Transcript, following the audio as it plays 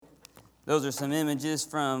Those are some images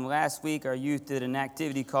from last week. Our youth did an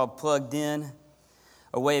activity called Plugged In,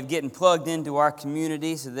 a way of getting plugged into our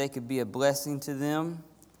community so they could be a blessing to them.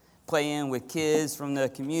 Playing with kids from the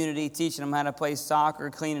community, teaching them how to play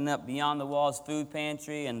soccer, cleaning up Beyond the Walls food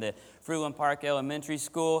pantry and the Fruitland Park Elementary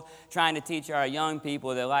School, trying to teach our young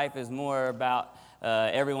people that life is more about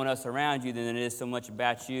everyone else around you than it is so much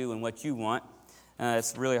about you and what you want.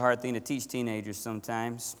 It's a really hard thing to teach teenagers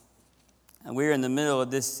sometimes. And we're in the middle of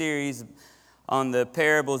this series on the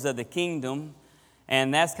parables of the kingdom,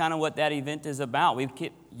 and that's kind of what that event is about. We've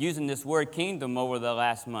kept using this word kingdom over the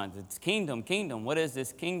last month. It's kingdom. What is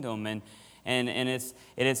this kingdom? And it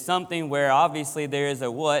is something where obviously there is a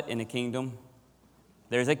what in a kingdom?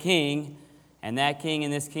 There's a king, and that king in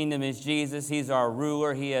this kingdom is Jesus. He's our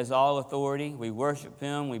ruler. He has all authority. We worship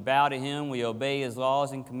him. We bow to him. We obey his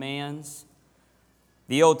laws and commands.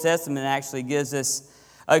 The Old Testament actually gives us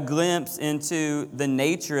a glimpse into the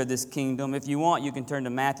nature of this kingdom. If you want, you can turn to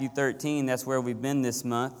Matthew 13. That's where we've been this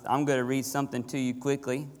month. I'm going to read something to you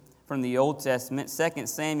quickly from the Old Testament. 2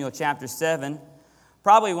 Samuel chapter 7,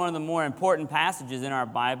 probably one of the more important passages in our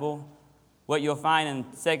Bible. What you'll find in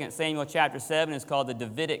 2 Samuel chapter 7 is called the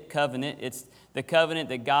Davidic covenant. It's the covenant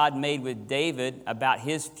that God made with David about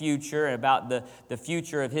his future, about the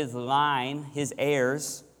future of his line, his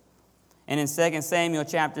heirs. And in 2 Samuel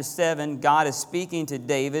chapter 7, God is speaking to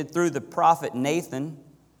David through the prophet Nathan.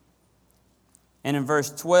 And in verse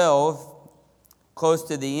 12, close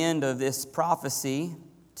to the end of this prophecy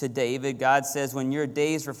to David, God says, "When your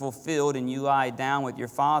days are fulfilled and you lie down with your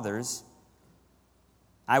fathers,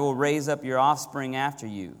 I will raise up your offspring after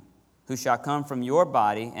you, who shall come from your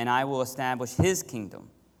body, and I will establish his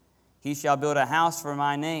kingdom. He shall build a house for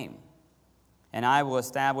my name, and I will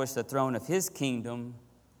establish the throne of his kingdom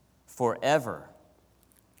forever."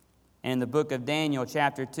 And in the book of Daniel,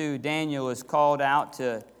 chapter 2, Daniel is called out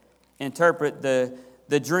to interpret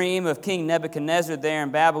the dream of King Nebuchadnezzar there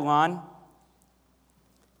in Babylon.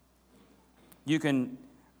 You can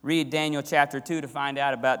read Daniel chapter 2 to find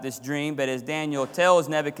out about this dream, but as Daniel tells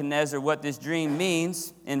Nebuchadnezzar what this dream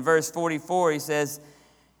means, in verse 44 he says,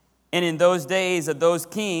 "And in those days of those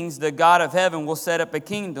kings, the God of heaven will set up a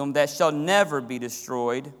kingdom that shall never be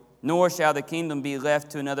destroyed, nor shall the kingdom be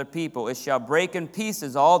left to another people. It shall break in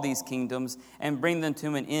pieces all these kingdoms and bring them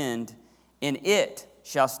to an end, and it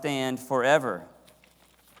shall stand forever."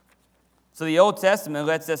 So the Old Testament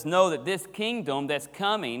lets us know that this kingdom that's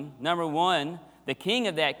coming, number one, the king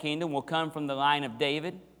of that kingdom will come from the line of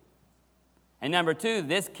David. And number two,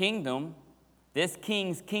 this kingdom, this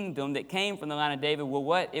king's kingdom that came from the line of David will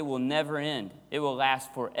what? It will never end. It will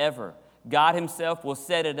last forever. God himself will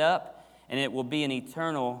set it up, and it will be an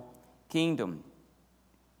eternal kingdom.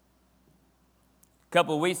 A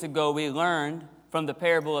couple of weeks ago, we learned from the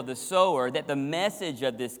parable of the sower that the message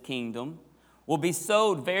of this kingdom will be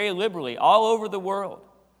sowed very liberally all over the world.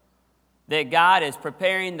 That God is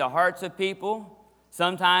preparing the hearts of people.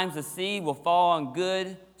 Sometimes the seed will fall on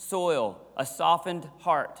good soil, a softened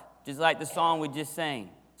heart, just like the song we just sang.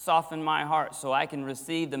 Soften my heart so I can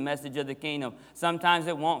receive the message of the kingdom. Sometimes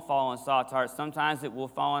it won't fall on soft hearts. Sometimes it will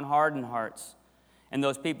fall on hardened hearts. And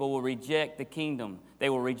those people will reject the kingdom. They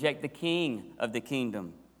will reject the king of the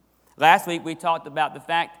kingdom. Last week we talked about the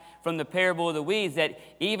fact from the parable of the weeds that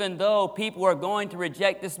even though people are going to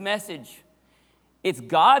reject this message, it's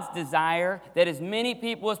God's desire that as many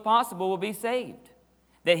people as possible will be saved.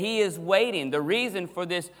 That he is waiting. The reason for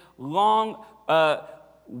this long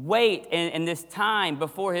wait and this time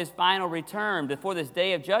before his final return, before this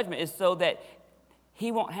day of judgment, is so that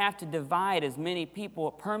he won't have to divide as many people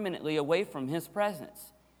permanently away from his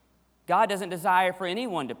presence. God doesn't desire for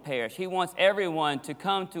anyone to perish. He wants everyone to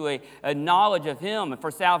come to a knowledge of him and for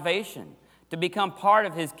salvation, to become part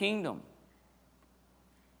of his kingdom.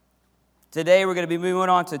 Today we're going to be moving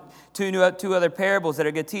on to two other parables that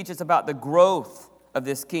are going to teach us about the growth of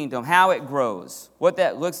this kingdom, how it grows, what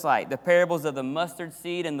that looks like. The parables of the mustard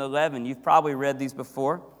seed and the leaven. You've probably read these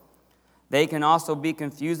before. They can also be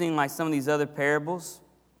confusing like some of these other parables.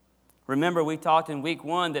 Remember, we talked in week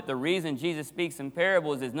 1 that the reason Jesus speaks in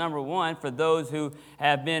parables is, number one, for those who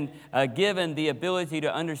have been given the ability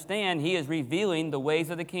to understand, he is revealing the ways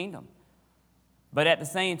of the kingdom. But at the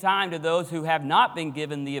same time, to those who have not been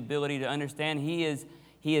given the ability to understand, he is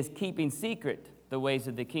keeping secret the ways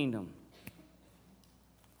of the kingdom.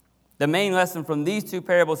 The main lesson from these two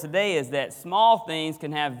parables today is that small things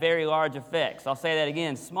can have very large effects. I'll say that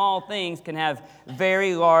again. Small things can have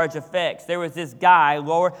very large effects. There was this guy,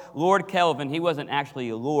 Lord Kelvin. He wasn't actually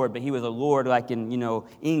a lord, but he was a lord like in,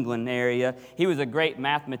 England area. He was a great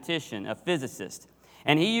mathematician, a physicist.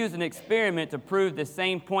 And he used an experiment to prove the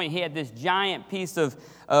same point. He had this giant piece of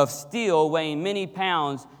steel weighing many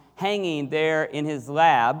pounds hanging there in his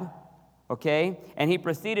lab, okay? And he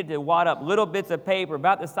proceeded to wad up little bits of paper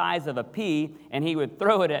about the size of a pea, and he would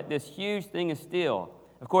throw it at this huge thing of steel.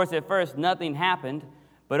 Of course, at first, nothing happened.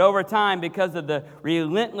 But over time, because of the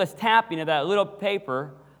relentless tapping of that little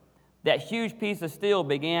paper, that huge piece of steel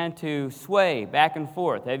began to sway back and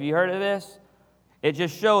forth. Have you heard of this? It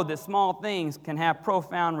just showed that small things can have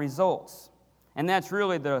profound results. And that's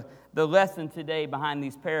really the lesson today behind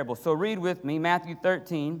these parables. So read with me, Matthew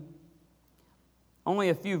 13. Only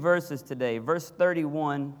a few verses today, verse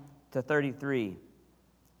 31 to 33.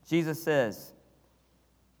 Jesus says,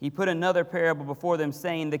 he put another parable before them,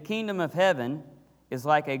 saying, the kingdom of heaven is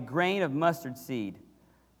like a grain of mustard seed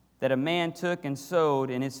that a man took and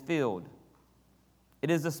sowed in his field. It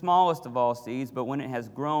is the smallest of all seeds, but when it has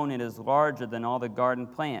grown, it is larger than all the garden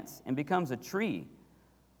plants and becomes a tree,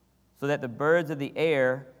 so that the birds of the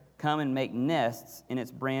air come and make nests in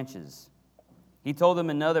its branches. He told them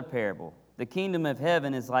another parable. The kingdom of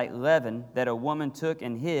heaven is like leaven that a woman took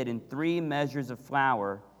and hid in 3 measures of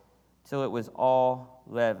flour till it was all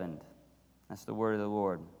leavened. That's the word of the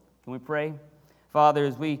Lord. Can we pray? Father,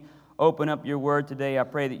 as we open up your word today, I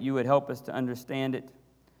pray that you would help us to understand it.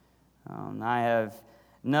 I have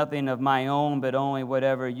nothing of my own, but only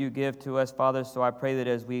whatever you give to us, Father. So I pray that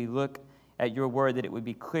as we look at your word, that it would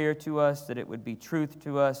be clear to us, that it would be truth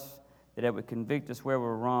to us, that it would convict us where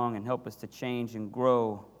we're wrong and help us to change and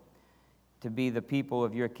grow to be the people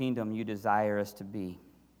of your kingdom you desire us to be.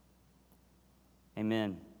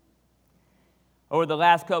 Amen. Over the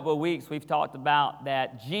last couple of weeks, we've talked about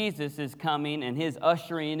that Jesus is coming and his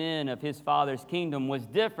ushering in of his Father's kingdom was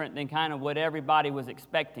different than kind of what everybody was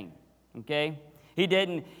expecting, okay? He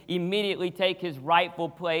didn't immediately take his rightful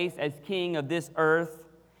place as king of this earth.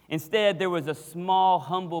 Instead, there was a small,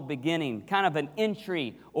 humble beginning, kind of an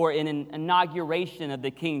entry or an inauguration of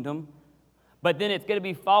the kingdom. But then it's going to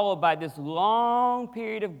be followed by this long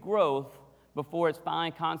period of growth before it's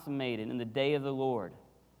finally consummated in the day of the Lord.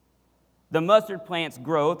 The mustard plant's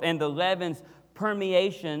growth and the leaven's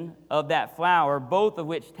permeation of that flour, both of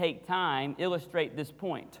which take time, illustrate this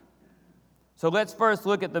point. So let's first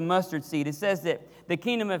look at the mustard seed. It says that the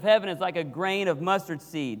kingdom of heaven is like a grain of mustard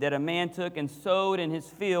seed that a man took and sowed in his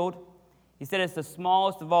field. He said it's the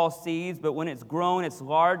smallest of all seeds, but when it's grown, it's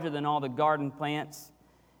larger than all the garden plants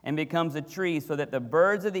and becomes a tree so that the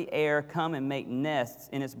birds of the air come and make nests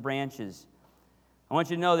in its branches. I want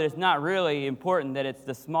you to know that it's not really important that it's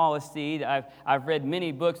the smallest seed. I've read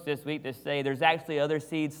many books this week that say there's actually other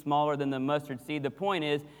seeds smaller than the mustard seed. The point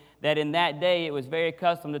is that in that day, it was very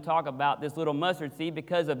custom to talk about this little mustard seed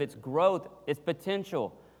because of its growth, its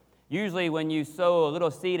potential. Usually when you sow a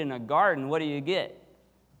little seed in a garden, what do you get?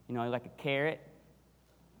 You know, like a carrot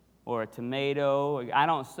or a tomato. I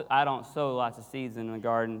don't sow lots of seeds in the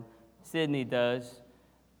garden. Sydney does.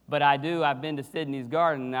 But I do. I've been to Sydney's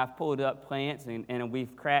garden, and I've pulled up plants, and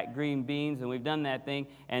we've cracked green beans, and we've done that thing,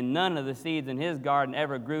 and none of the seeds in his garden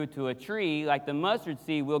ever grew to a tree. Like the mustard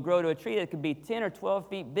seed will grow to a tree that could be 10 or 12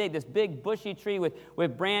 feet big, this big bushy tree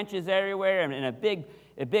with branches everywhere, and a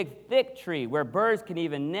big thick tree where birds can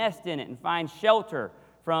even nest in it and find shelter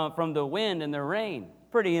from the wind and the rain.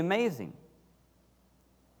 Pretty amazing.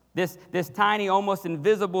 This tiny, almost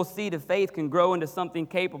invisible seed of faith can grow into something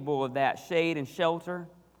capable of that shade and shelter.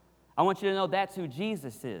 I want you to know that's who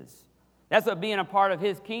Jesus is. That's what being a part of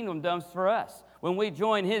his kingdom does for us. When we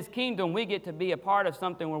join his kingdom, we get to be a part of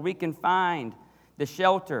something where we can find the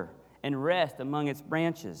shelter and rest among its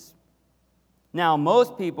branches. Now,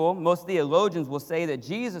 most theologians will say that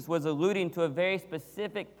Jesus was alluding to a very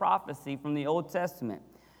specific prophecy from the Old Testament.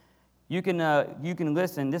 You can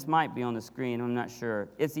listen. This might be on the screen. I'm not sure.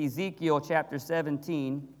 It's Ezekiel chapter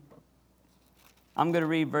 17. I'm going to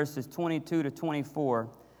read verses 22 to 24.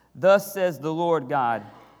 Thus says the Lord God,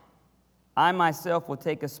 I myself will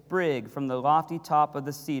take a sprig from the lofty top of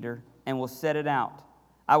the cedar and will set it out.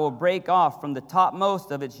 I will break off from the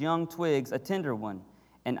topmost of its young twigs a tender one,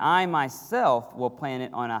 and I myself will plant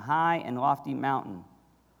it on a high and lofty mountain.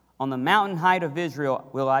 On the mountain height of Israel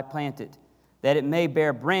will I plant it, that it may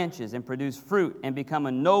bear branches and produce fruit and become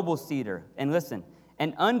a noble cedar. And listen,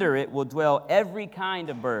 and under it will dwell every kind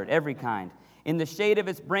of bird, every kind. In the shade of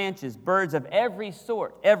its branches, birds of every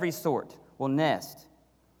sort will nest.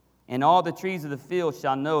 And all the trees of the field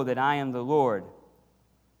shall know that I am the Lord.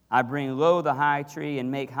 I bring low the high tree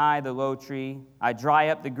and make high the low tree. I dry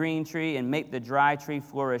up the green tree and make the dry tree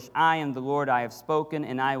flourish. I am the Lord, I have spoken,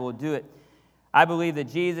 and I will do it. I believe that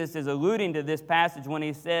Jesus is alluding to this passage when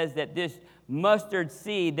he says that this mustard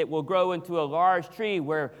seed that will grow into a large tree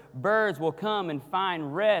where birds will come and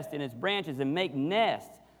find rest in its branches and make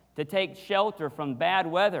nests to take shelter from bad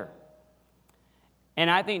weather. And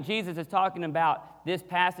I think Jesus is talking about this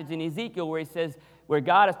passage in Ezekiel where he says, where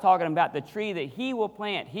God is talking about the tree that he will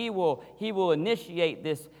plant. He will initiate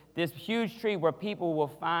this huge tree where people will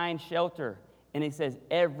find shelter. And he says,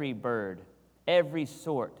 every bird, every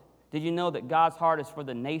sort. Did you know that God's heart is for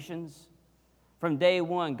the nations? From day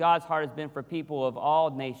one, God's heart has been for people of all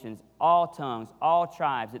nations, all tongues, all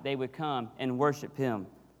tribes, that they would come and worship him.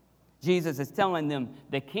 Jesus is telling them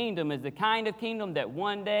the kingdom is the kind of kingdom that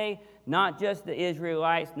one day, not just the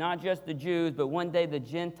Israelites, not just the Jews, but one day the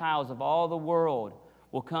Gentiles of all the world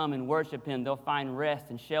will come and worship him. They'll find rest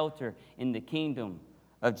and shelter in the kingdom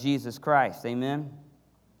of Jesus Christ. Amen?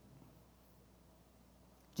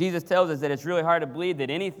 Jesus tells us that it's really hard to believe that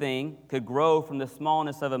anything could grow from the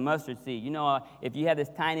smallness of a mustard seed. You know, if you had this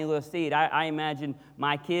tiny little seed, I imagine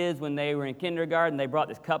my kids when they were in kindergarten, they brought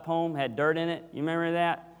this cup home, had dirt in it. You remember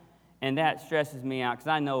that? And that stresses me out because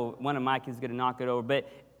I know one of my kids is going to knock it over.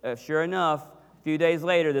 But sure enough, a few days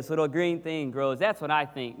later, this little green thing grows. That's what I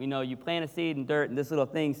think. You know, you plant a seed in dirt and this little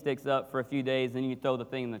thing sticks up for a few days and you throw the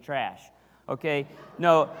thing in the trash. Okay?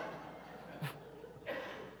 No.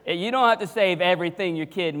 You don't have to save everything your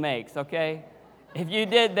kid makes, okay? If you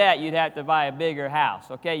did that, you'd have to buy a bigger house,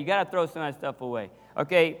 okay? You got to throw some of that stuff away,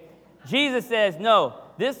 okay? Jesus says, no,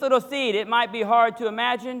 this little seed, it might be hard to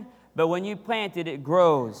imagine, but when you plant it, it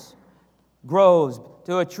grows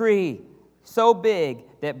to a tree so big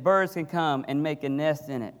that birds can come and make a nest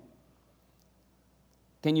in it.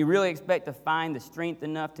 Can you really expect to find the strength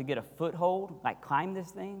enough to get a foothold, like climb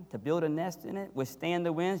this thing, to build a nest in it, withstand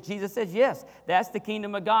the winds? Jesus says, yes, that's the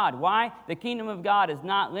kingdom of God. Why? The kingdom of God is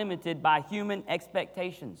not limited by human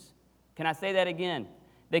expectations. Can I say that again?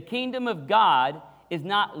 The kingdom of God is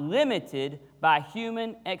not limited by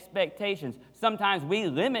human expectations. Sometimes we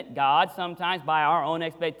limit God, sometimes by our own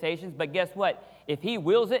expectations, but guess what? If he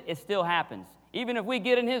wills it, it still happens. Even if we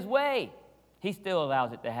get in his way, he still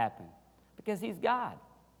allows it to happen because he's God.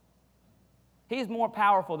 He's more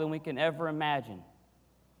powerful than we can ever imagine.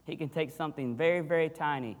 He can take something very, very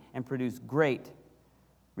tiny and produce great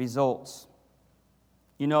results.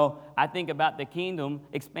 You know, I think about the kingdom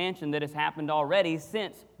expansion that has happened already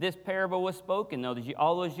since this parable was spoken, though,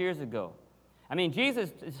 all those years ago. I mean,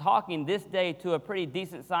 Jesus is talking this day to a pretty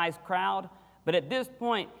decent-sized crowd, but at this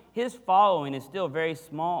point, his following is still very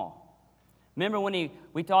small. Remember when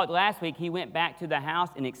we talked last week, he went back to the house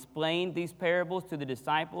and explained these parables to the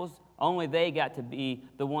disciples. Only they got to be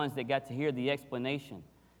the ones that got to hear the explanation.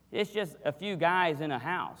 It's just a few guys in a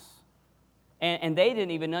house. And they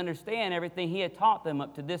didn't even understand everything he had taught them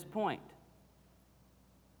up to this point.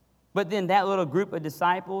 But then that little group of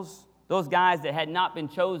disciples, those guys that had not been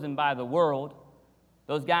chosen by the world,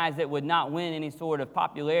 those guys that would not win any sort of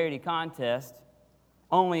popularity contest,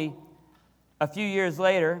 only a few years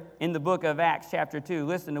later, in the book of Acts chapter 2,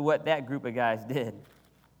 listen to what that group of guys did.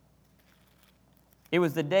 It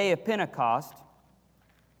was the day of Pentecost.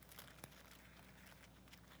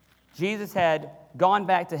 Jesus had gone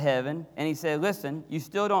back to heaven, and he said, listen, you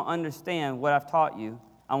still don't understand what I've taught you.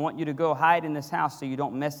 I want you to go hide in this house so you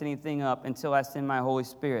don't mess anything up until I send my Holy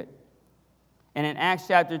Spirit. And in Acts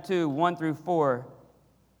chapter 2, 1 through 4,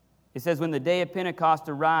 it says, when the day of Pentecost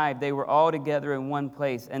arrived, they were all together in one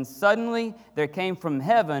place. And suddenly there came from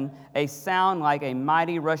heaven a sound like a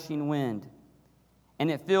mighty rushing wind. And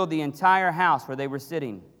it filled the entire house where they were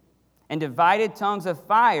sitting. And divided tongues of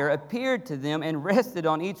fire appeared to them and rested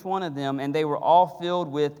on each one of them. And they were all filled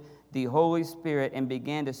with the Holy Spirit and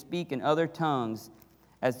began to speak in other tongues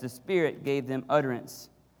as the Spirit gave them utterance.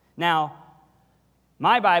 Now,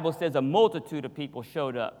 my Bible says a multitude of people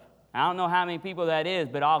showed up. I don't know how many people that is,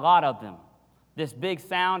 but a lot of them. This big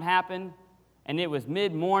sound happened, and it was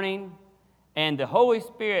mid-morning, and the Holy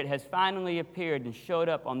Spirit has finally appeared and showed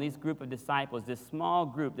up on this group of disciples, this small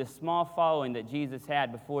group, this small following that Jesus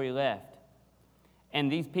had before he left. And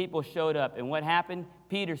these people showed up, and what happened?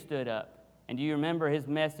 Peter stood up. And do you remember his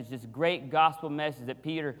message, this great gospel message that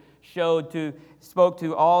Peter spoke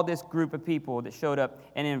to all this group of people that showed up?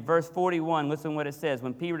 And in verse 41, listen what it says.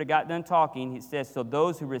 When Peter got done talking, he says, so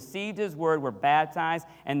those who received his word were baptized,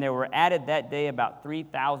 and there were added that day about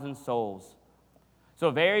 3,000 souls.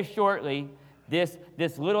 So very shortly, this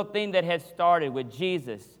little thing that had started with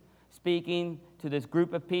Jesus speaking to this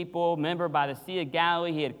group of people, remember by the Sea of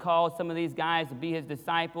Galilee, he had called some of these guys to be his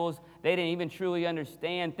disciples. They didn't even truly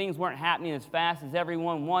understand. Things weren't happening as fast as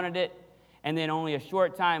everyone wanted it. And then only a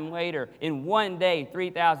short time later, in one day,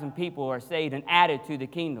 3,000 people are saved and added to the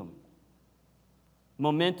kingdom.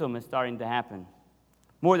 momentum is starting to happen.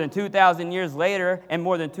 More than 2,000 years later and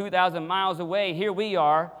more than 2,000 miles away, here we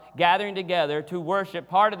are gathering together to worship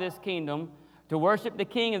part of this kingdom, to worship the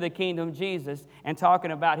King of the kingdom, Jesus, and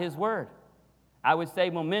talking about His Word. I would say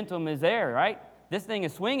momentum is there, right? This thing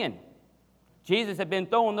is swinging. Jesus had been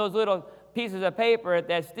throwing those little pieces of paper at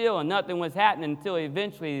that steel, and nothing was happening until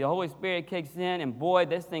eventually the Holy Spirit kicks in, and boy,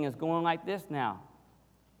 this thing is going like this now.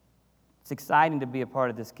 It's exciting to be a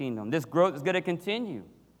part of this kingdom. This growth is going to continue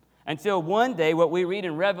until one day what we read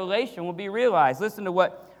in Revelation will be realized. Listen to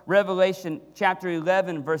what Revelation chapter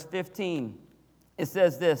 11, verse 15, it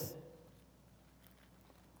says this.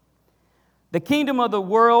 The kingdom of the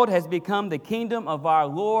world has become the kingdom of our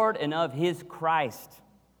Lord and of His Christ,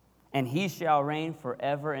 and He shall reign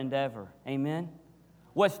forever and ever. Amen?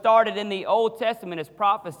 What started in the Old Testament as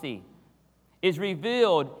prophecy is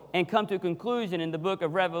revealed and come to conclusion in the book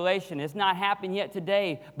of Revelation. It's not happened yet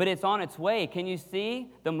today, but it's on its way. Can you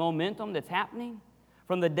see the momentum that's happening?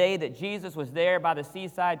 From the day that Jesus was there by the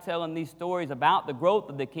seaside telling these stories about the growth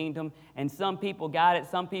of the kingdom, and some people got it,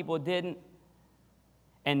 some people didn't.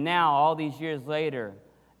 And now, all these years later,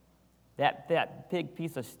 that big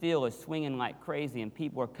piece of steel is swinging like crazy, and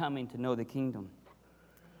people are coming to know the kingdom.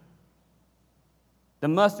 The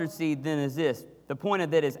mustard seed then is this. The point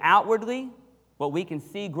of it is outwardly, what we can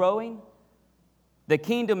see growing, the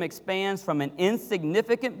kingdom expands from an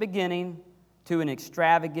insignificant beginning to an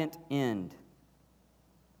extravagant end.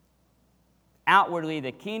 Outwardly,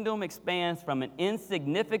 the kingdom expands from an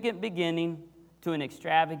insignificant beginning to an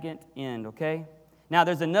extravagant end, okay? Now,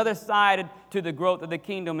 there's another side to the growth of the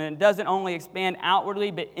kingdom, and it doesn't only expand outwardly,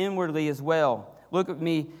 but inwardly as well. Look at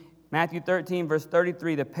me, Matthew 13, verse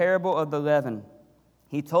 33, the parable of the leaven.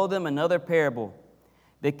 He told them another parable.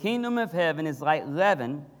 The kingdom of heaven is like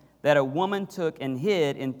leaven that a woman took and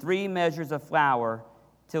hid in 3 measures of flour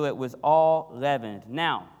till it was all leavened.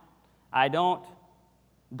 Now, I don't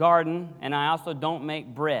garden, and I also don't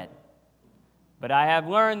make bread. But I have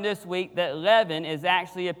learned this week that leaven is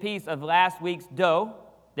actually a piece of last week's dough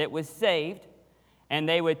that was saved, and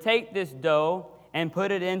they would take this dough and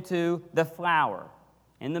put it into the flour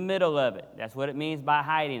in the middle of it. That's what it means by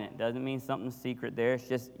hiding it. It doesn't mean something secret there. It's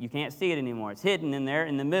just you can't see it anymore. It's hidden in there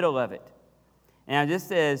in the middle of it. Now this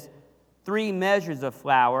says 3 measures of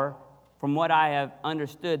flour. From what I have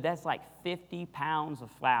understood, that's like 50 pounds of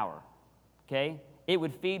flour. Okay? It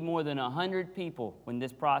would feed more than 100 people when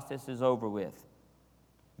this process is over with.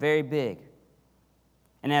 Very big.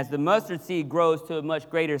 And as the mustard seed grows to a much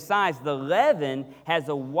greater size, the leaven has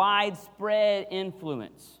a widespread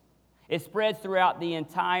influence. It spreads throughout the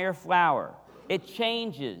entire flour. It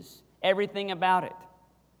changes everything about it.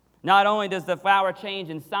 Not only does the flour change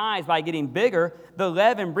in size by getting bigger, the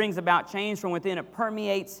leaven brings about change from within. It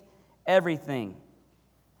permeates everything.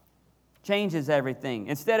 Changes everything.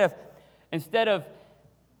 Instead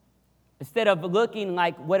of looking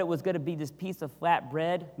like what it was going to be, this piece of flat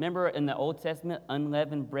bread, remember in the Old Testament,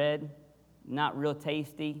 unleavened bread, not real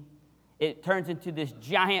tasty. It turns into this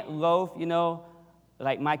giant loaf,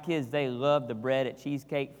 like my kids, they love the bread at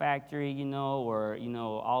Cheesecake Factory, or,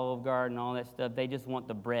 Olive Garden, all that stuff. They just want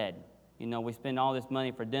the bread. We spend all this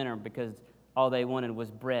money for dinner because all they wanted was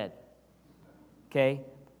bread. Okay?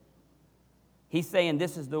 He's saying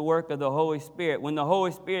this is the work of the Holy Spirit. When the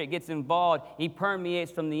Holy Spirit gets involved, He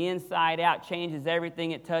permeates from the inside out, changes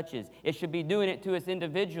everything it touches. It should be doing it to us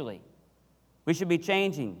individually. We should be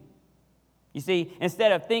changing. You see,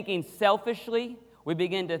 instead of thinking selfishly, we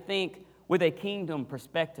begin to think with a kingdom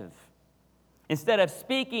perspective. Instead of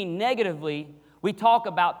speaking negatively, we talk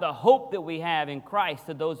about the hope that we have in Christ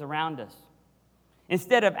to those around us.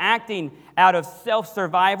 Instead of acting out of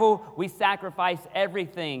self-survival, we sacrifice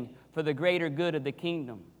everything for the greater good of the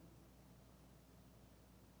kingdom.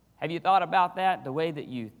 Have you thought about that? The way that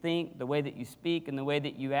you think, the way that you speak, and the way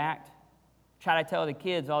that you act? Try to tell the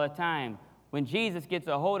kids all the time, when Jesus gets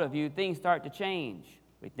a hold of you, things start to change.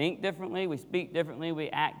 We think differently, we speak differently, we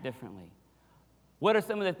act differently. What are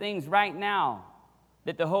some of the things right now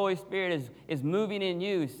that the Holy Spirit is moving in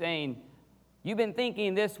you, saying, you've been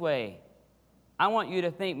thinking this way. I want you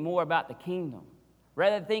to think more about the kingdom.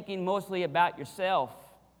 Rather than thinking mostly about yourself,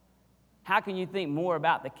 how can you think more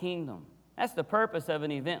about the kingdom? That's the purpose of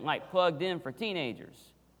an event like Plugged In for teenagers.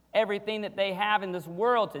 Everything that they have in this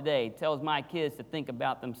world today tells my kids to think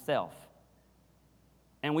about themselves.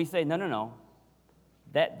 And we say, no.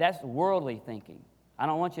 That's worldly thinking. I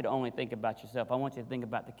don't want you to only think about yourself. I want you to think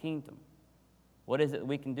about the kingdom. What is it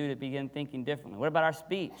we can do to begin thinking differently? What about our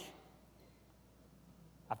speech?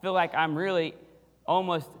 I feel like I'm really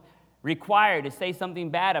almost required to say something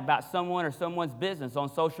bad about someone or someone's business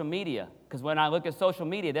on social media. Because when I look at social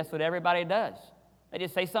media, that's what everybody does. They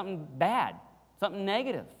just say something bad, something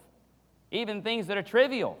negative, even things that are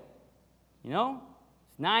trivial. You know,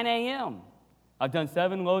 it's 9 a.m. I've done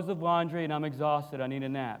 7 loads of laundry and I'm exhausted. I need a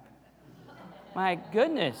nap. My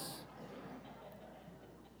goodness.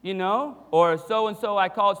 You know, or so-and-so, I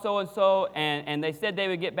called so-and-so, and they said they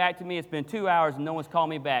would get back to me. It's been 2 hours and no one's called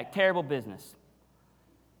me back. Terrible business.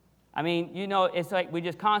 I mean, you know, it's like we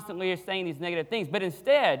just constantly are saying these negative things. But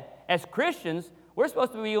instead, as Christians, we're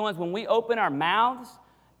supposed to be the ones when we open our mouths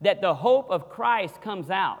that the hope of Christ comes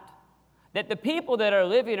out. That the people that are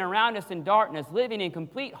living around us in darkness, living in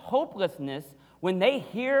complete hopelessness, when they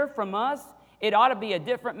hear from us, it ought to be a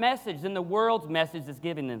different message than the world's message is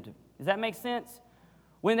giving them to. Does that make sense?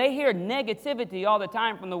 When they hear negativity all the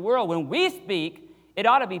time from the world, when we speak, it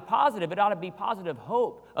ought to be positive. It ought to be positive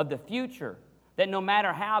hope of the future, that no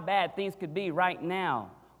matter how bad things could be right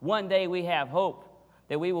now, one day we have hope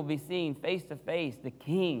that we will be seeing face to face the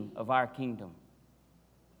King of our kingdom.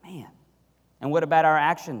 Man. And what about our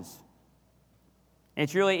actions?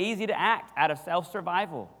 It's really easy to act out of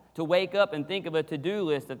self-survival, to wake up and think of a to-do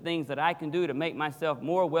list of things that I can do to make myself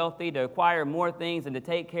more wealthy, to acquire more things, and to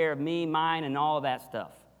take care of me, mine, and all of that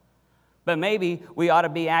stuff. But maybe we ought to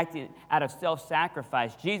be acting out of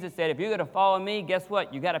self-sacrifice. Jesus said, if you're going to follow me, guess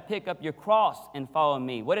what? You got to pick up your cross and follow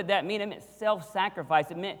me. What did that mean? It meant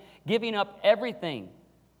self-sacrifice. It meant giving up everything.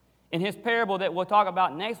 In his parable that we'll talk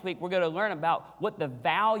about next week, we're going to learn about what the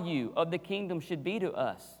value of the kingdom should be to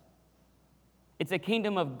us. It's a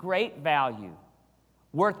kingdom of great value,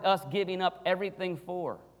 worth us giving up everything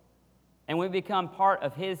for. And when we become part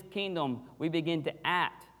of his kingdom, we begin to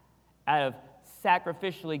act out of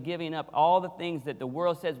sacrificially giving up all the things that the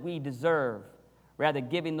world says we deserve, rather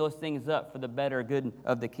giving those things up for the better good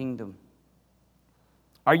of the kingdom.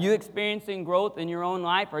 Are you experiencing growth in your own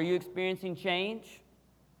life? Are you experiencing change?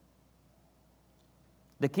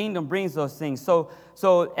 The kingdom brings those things. So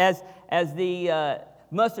as the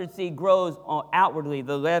mustard seed grows outwardly,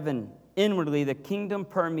 the leaven inwardly, the kingdom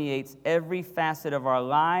permeates every facet of our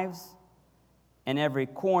lives and every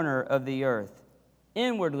corner of the earth.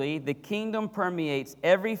 Inwardly, the kingdom permeates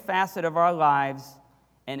every facet of our lives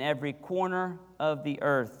and every corner of the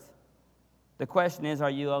earth. The question is, are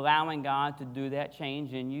you allowing God to do that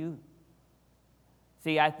change in you?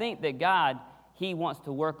 See, I think that God, he wants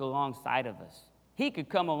to work alongside of us. He could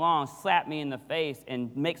come along, slap me in the face,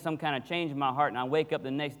 and make some kind of change in my heart, and I wake up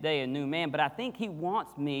the next day a new man. But I think he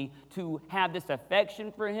wants me to have this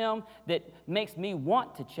affection for him that makes me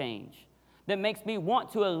want to change, that makes me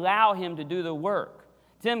want to allow him to do the work.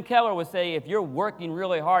 Tim Keller would say, if you're working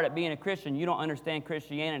really hard at being a Christian, you don't understand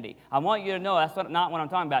Christianity. I want you to know that's not what I'm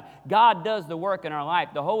talking about. God does the work in our life.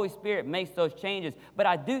 The Holy Spirit makes those changes. But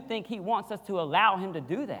I do think he wants us to allow him to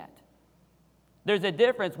do that. There's a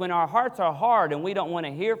difference when our hearts are hard and we don't want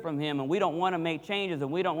to hear from him and we don't want to make changes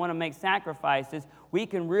and we don't want to make sacrifices. We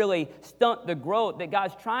can really stunt the growth that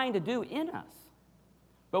God's trying to do in us.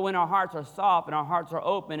 But when our hearts are soft and our hearts are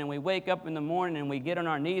open and we wake up in the morning and we get on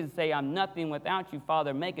our knees and say, I'm nothing without you,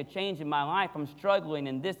 Father. Make a change in my life. I'm struggling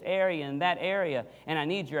in this area and that area and I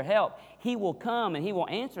need your help. He will come and he will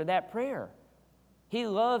answer that prayer. He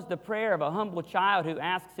loves the prayer of a humble child who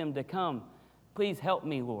asks him to come. Please help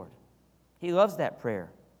me, Lord. He loves that prayer.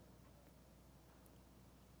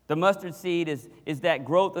 The mustard seed is that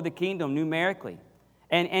growth of the kingdom numerically.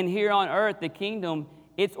 And here on earth, the kingdom,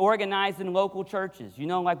 it's organized in local churches. You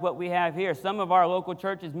know, like what we have here. Some of our local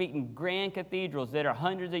churches meet in grand cathedrals that are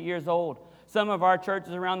hundreds of years old. Some of our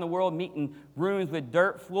churches around the world meet in rooms with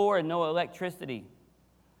dirt floor and no electricity.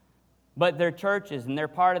 But they're churches and they're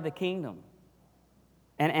part of the kingdom.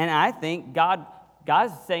 And I think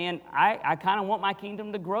God's saying, I kind of want my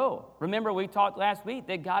kingdom to grow. Remember, we talked last week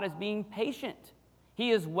that God is being patient.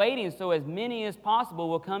 He is waiting so as many as possible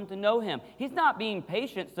will come to know him. He's not being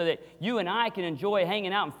patient so that you and I can enjoy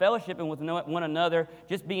hanging out and fellowshipping with one another,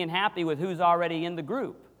 just being happy with who's already in the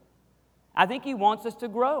group. I think he wants us to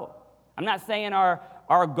grow. I'm not saying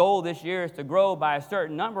our goal this year is to grow by a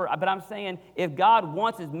certain number, but I'm saying if God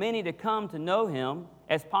wants as many to come to know him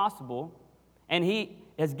as possible, and he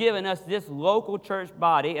has given us this local church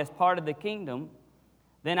body as part of the kingdom,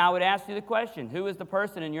 then I would ask you the question, who is the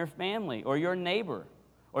person in your family or your neighbor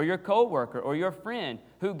or your coworker or your friend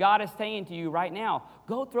who God is saying to you right now,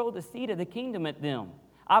 go throw the seed of the kingdom at them.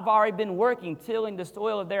 I've already been working, tilling the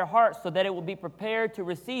soil of their hearts so that it will be prepared to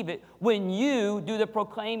receive it when you do the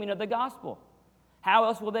proclaiming of the gospel. How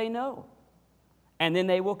else will they know? And then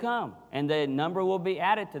they will come, and the number will be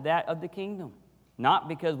added to that of the kingdom. Not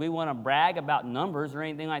because we want to brag about numbers or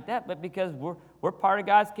anything like that, but because we're part of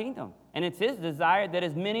God's kingdom. And it's his desire that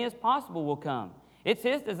as many as possible will come. It's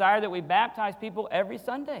his desire that we baptize people every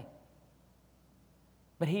Sunday.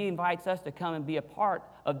 But he invites us to come and be a part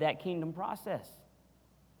of that kingdom process.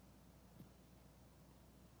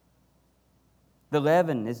 The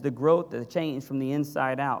leaven is the growth, the change from the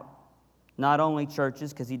inside out. Not only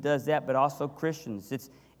churches, because he does that, but also Christians.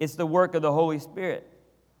 It's the work of the Holy Spirit.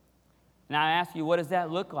 And I ask you, what does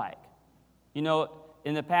that look like? You know,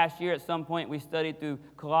 in the past year, at some point, we studied through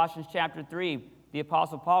Colossians chapter 3. The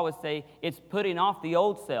Apostle Paul would say it's putting off the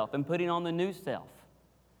old self and putting on the new self.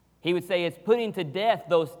 He would say it's putting to death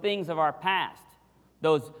those things of our past,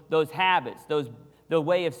 those habits, the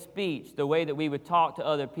way of speech, the way that we would talk to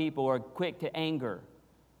other people or quick to anger.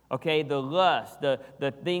 Okay, the lust, the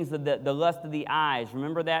things of the lust of the eyes.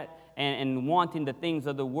 Remember that? And wanting the things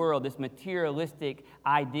of the world, this materialistic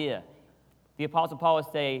idea. The Apostle Paul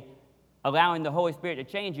would say, allowing the Holy Spirit to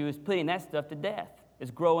change you is putting that stuff to death.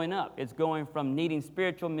 It's growing up. It's going from needing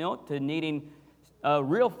spiritual milk to needing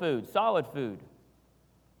real food, solid food.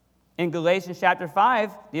 In Galatians chapter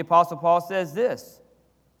 5, the Apostle Paul says this.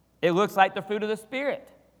 It looks like the fruit of the Spirit.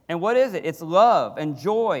 And what is it? It's love and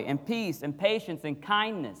joy and peace and patience and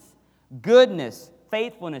kindness, goodness,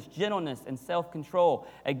 faithfulness, gentleness, and self-control.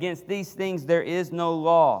 Against these things there is no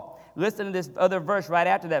law. Listen to this other verse right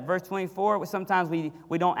after that, verse 24. Sometimes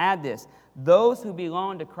we don't add this. Those who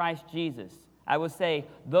belong to Christ Jesus, I would say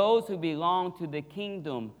those who belong to the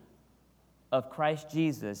kingdom of Christ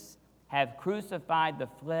Jesus have crucified the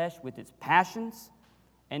flesh with its passions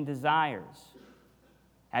and desires.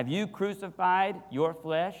 Have you crucified your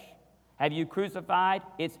flesh? Have you crucified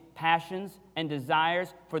its passions and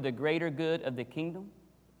desires for the greater good of the kingdom?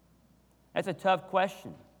 That's a tough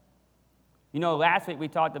question. You know, last week we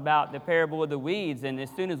talked about the parable of the weeds, and as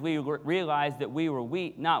soon as we realized that we were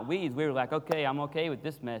not weeds, we were like, okay, I'm okay with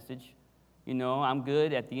this message. You know, I'm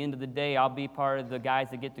good. At the end of the day, I'll be part of the guys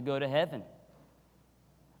that get to go to heaven.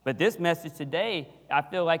 But this message today, I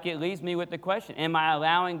feel like it leaves me with the question, am I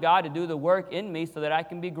allowing God to do the work in me so that I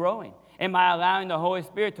can be growing? Am I allowing the Holy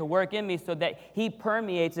Spirit to work in me so that he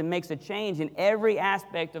permeates and makes a change in every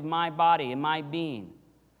aspect of my body and my being?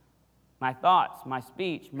 My thoughts, my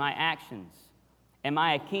speech, my actions. Am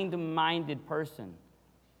I a kingdom-minded person?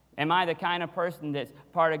 Am I the kind of person that's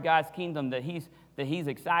part of God's kingdom, that he's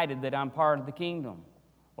excited that I'm part of the kingdom?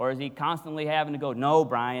 Or is he constantly having to go, no,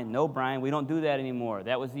 Brian, we don't do that anymore.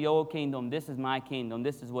 That was the old kingdom. This is my kingdom.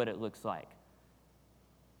 This is what it looks like.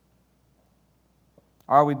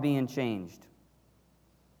 Are we being changed?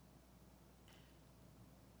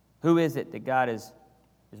 Who is it that God is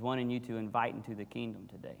wanting you to invite into the kingdom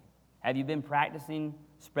today? Have you been practicing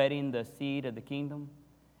spreading the seed of the kingdom?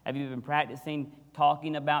 Have you been practicing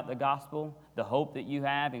talking about the gospel, the hope that you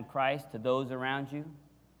have in Christ to those around you?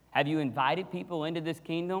 Have you invited people into this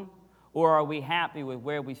kingdom? Or are we happy with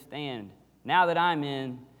where we stand? Now that I'm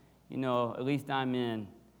in, at least I'm in.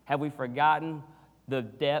 Have we forgotten the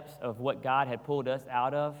depths of what God had pulled us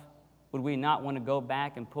out of? Would we not want to go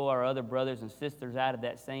back and pull our other brothers and sisters out of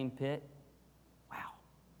that same pit? Wow.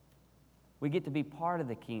 We get to be part of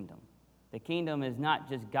the kingdom. The kingdom is not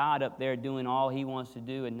just God up there doing all he wants to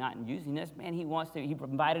do and not using us. Man, he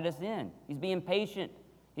invited us in. He's being patient.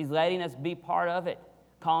 He's letting us be part of it,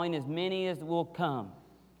 calling as many as will come.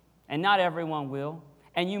 And not everyone will.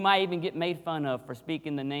 And you might even get made fun of for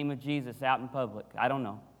speaking the name of Jesus out in public. I don't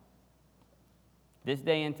know. This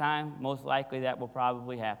day and time, most likely that will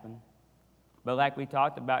probably happen. But like we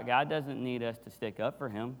talked about, God doesn't need us to stick up for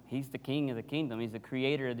him. He's the king of the kingdom. He's the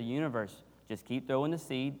creator of the universe. Just keep throwing the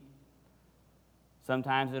seed.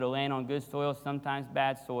 Sometimes it'll land on good soil, sometimes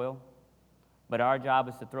bad soil. But our job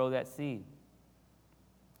is to throw that seed.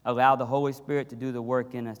 Allow the Holy Spirit to do the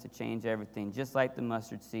work in us to change everything, just like the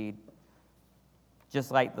mustard seed,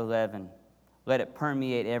 just like the leaven. Let it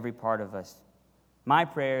permeate every part of us. My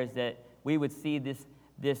prayer is that we would see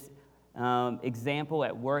this example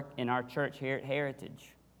at work in our church here at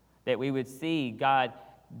Heritage, that we would see God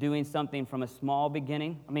doing something from a small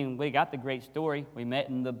beginning. I mean, we got the great story. We met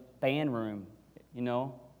in the band room,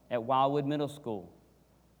 at Wildwood Middle School.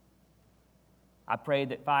 I prayed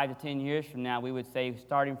that 5 to 10 years from now, we would say,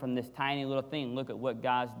 starting from this tiny little thing, look at what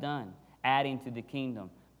God's done, adding to the kingdom,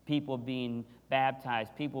 people being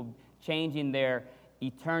baptized, people changing their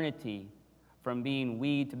eternity from being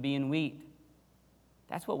weed to being wheat.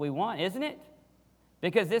 That's what we want, isn't it?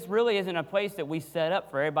 Because this really isn't a place that we set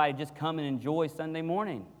up for everybody to just come and enjoy Sunday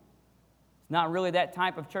morning. It's not really that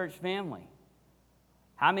type of church family.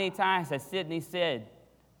 How many times has Sidney said,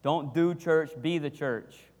 don't do church, be the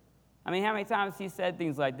church? I mean, how many times he said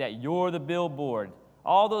things like that? You're the billboard.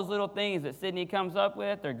 All those little things that Sidney comes up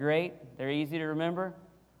with, they're great. They're easy to remember.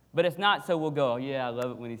 But it's not so we'll go, yeah, I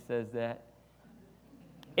love it when he says that.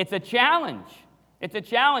 It's a challenge. It's a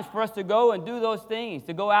challenge for us to go and do those things,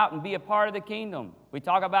 to go out and be a part of the kingdom. We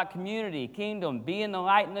talk about community, kingdom, being the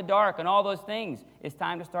light in the dark, and all those things. It's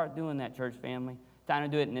time to start doing that, church family. It's time to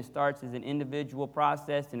do it, and it starts as an individual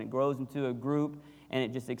process, and it grows into a group, and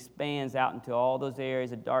it just expands out into all those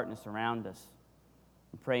areas of darkness around us.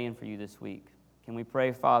 I'm praying for you this week. Can we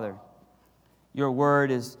pray, Father? Your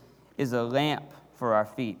word is a lamp for our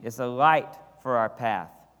feet. It's a light for our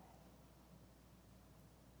path.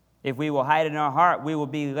 If we will hide it in our heart, we will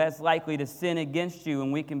be less likely to sin against you,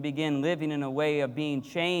 and we can begin living in a way of being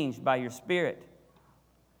changed by your Spirit,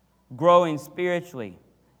 growing spiritually,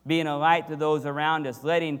 being a light to those around us,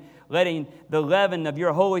 letting the leaven of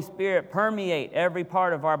your Holy Spirit permeate every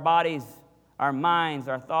part of our bodies, our minds,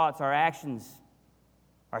 our thoughts, our actions,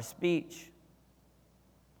 our speech.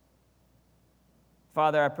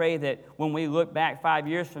 Father, I pray that when we look back 5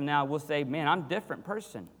 years from now, we'll say, man, I'm a different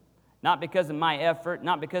person. Not because of my effort,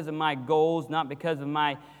 not because of my goals, not because of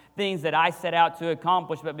my things that I set out to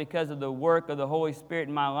accomplish, but because of the work of the Holy Spirit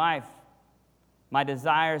in my life. My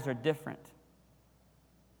desires are different.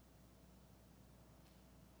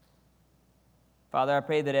 Father, I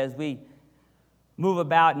pray that as we move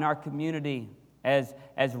about in our community as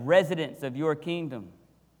residents of your kingdom,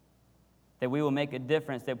 that we will make a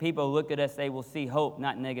difference, that people look at us, they will see hope,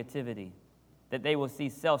 not negativity, that they will see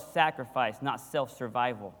self-sacrifice, not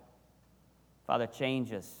self-survival. Father,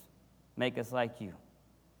 change us. Make us like you.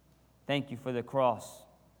 Thank you for the cross.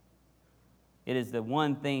 It is the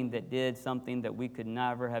one thing that did something that we could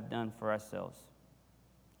never have done for ourselves.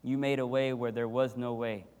 You made a way where there was no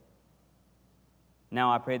way.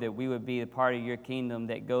 Now I pray that we would be a part of your kingdom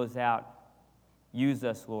that goes out. Use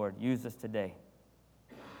us, Lord. Use us today.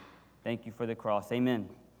 Thank you for the cross. Amen.